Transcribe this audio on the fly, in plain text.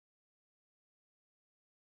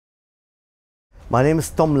My name is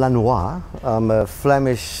Tom Lanoye. I'm a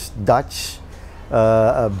Flemish, Dutch,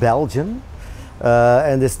 Belgian.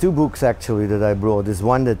 And there's two books actually that I brought. There's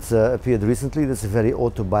one that appeared recently. That's a very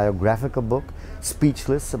autobiographical book,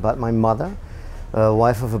 Speechless, about my mother,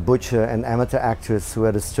 wife of a butcher and amateur actress who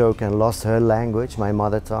had a stroke and lost her language, my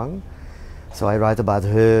mother tongue. So I write about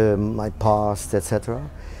her, my past, etc.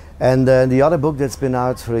 And the other book that's been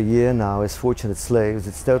out for a year now is Fortunate Slaves.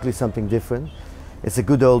 It's totally something different. It's a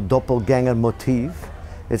good old doppelganger motif.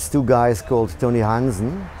 It's two guys called Tony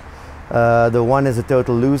Hansen. The one is a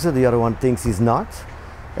total loser, the other one thinks he's not.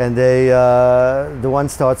 And the one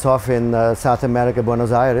starts off in South America,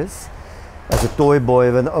 Buenos Aires, as a toy boy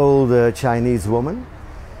of an old Chinese woman.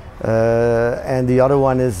 And the other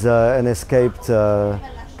one is an escaped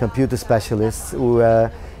computer specialist who,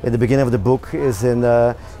 at the beginning of the book, is in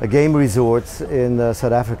a game resort in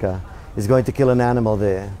South Africa. He's going to kill an animal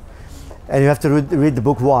there. And you have to read the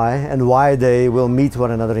book why, and why they will meet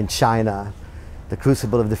one another in China, the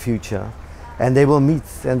crucible of the future. And they will meet.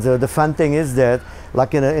 And the fun thing is that,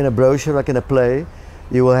 like in a brochure, like in a play,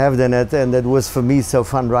 you will have then, and that was for me so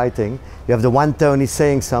fun writing, you have the one Tony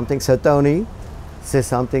saying something, so Tony says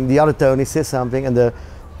something, the other Tony says something, and the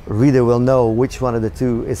reader will know which one of the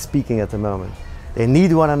two is speaking at the moment. They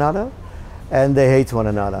need one another, and they hate one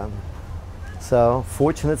another. So,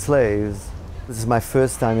 Fortunate Slaves. This is my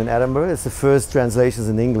first time in Edinburgh. It's the first translations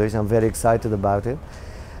in English. I'm very excited about it.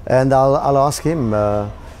 And I'll ask him.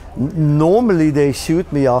 Normally they shoot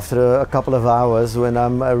me after a couple of hours when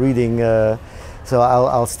I'm reading. So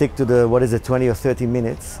I'll stick to the, 20 or 30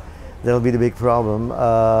 minutes. That'll be the big problem.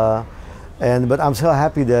 But I'm so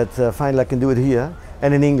happy that finally I can do it here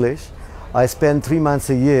and in English. I spend 3 months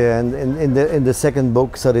a year, and in the second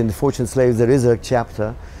book, so in the Fortunate Slaves, there is a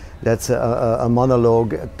chapter that's a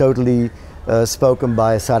monologue, totally spoken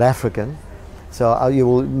by a South African. So you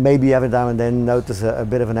will maybe every now and then notice a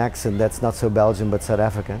bit of an accent that's not so Belgian but South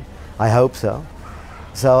African. I hope so.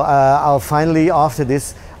 So I'll finally, after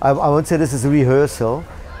this, I won't say this is a rehearsal,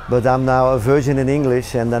 but I'm now a virgin in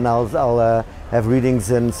English, and then I'll have readings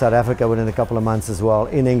in South Africa within a couple of months as well,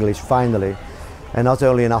 in English, finally. And not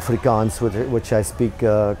only in Afrikaans, which I speak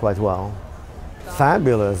quite well.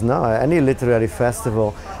 Fabulous, no, any literary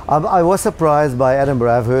festival. I was surprised by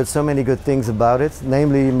Edinburgh. I've heard so many good things about it,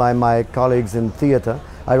 namely my colleagues in theatre.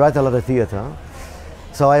 I write a lot of theatre.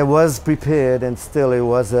 So I was prepared, and still it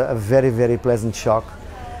was a very, very pleasant shock.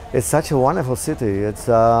 It's such a wonderful city. It's,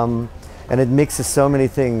 and it mixes so many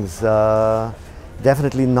things.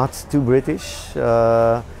 Definitely not too British. It's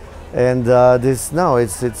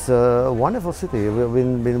a wonderful city.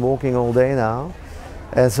 We've been walking all day now.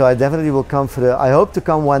 And so I definitely will come I hope to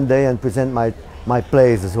come one day and present my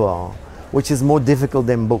plays as well, which is more difficult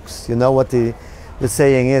than books. You know what the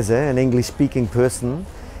saying is, an English-speaking person,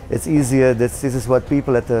 it's easier, this is what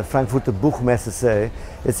people at the Frankfurter Buchmesse say,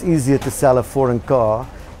 it's easier to sell a foreign car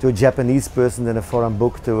to a Japanese person than a foreign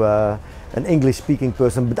book to an English-speaking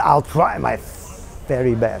person, but I'll try my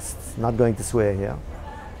very best. Not going to swear here.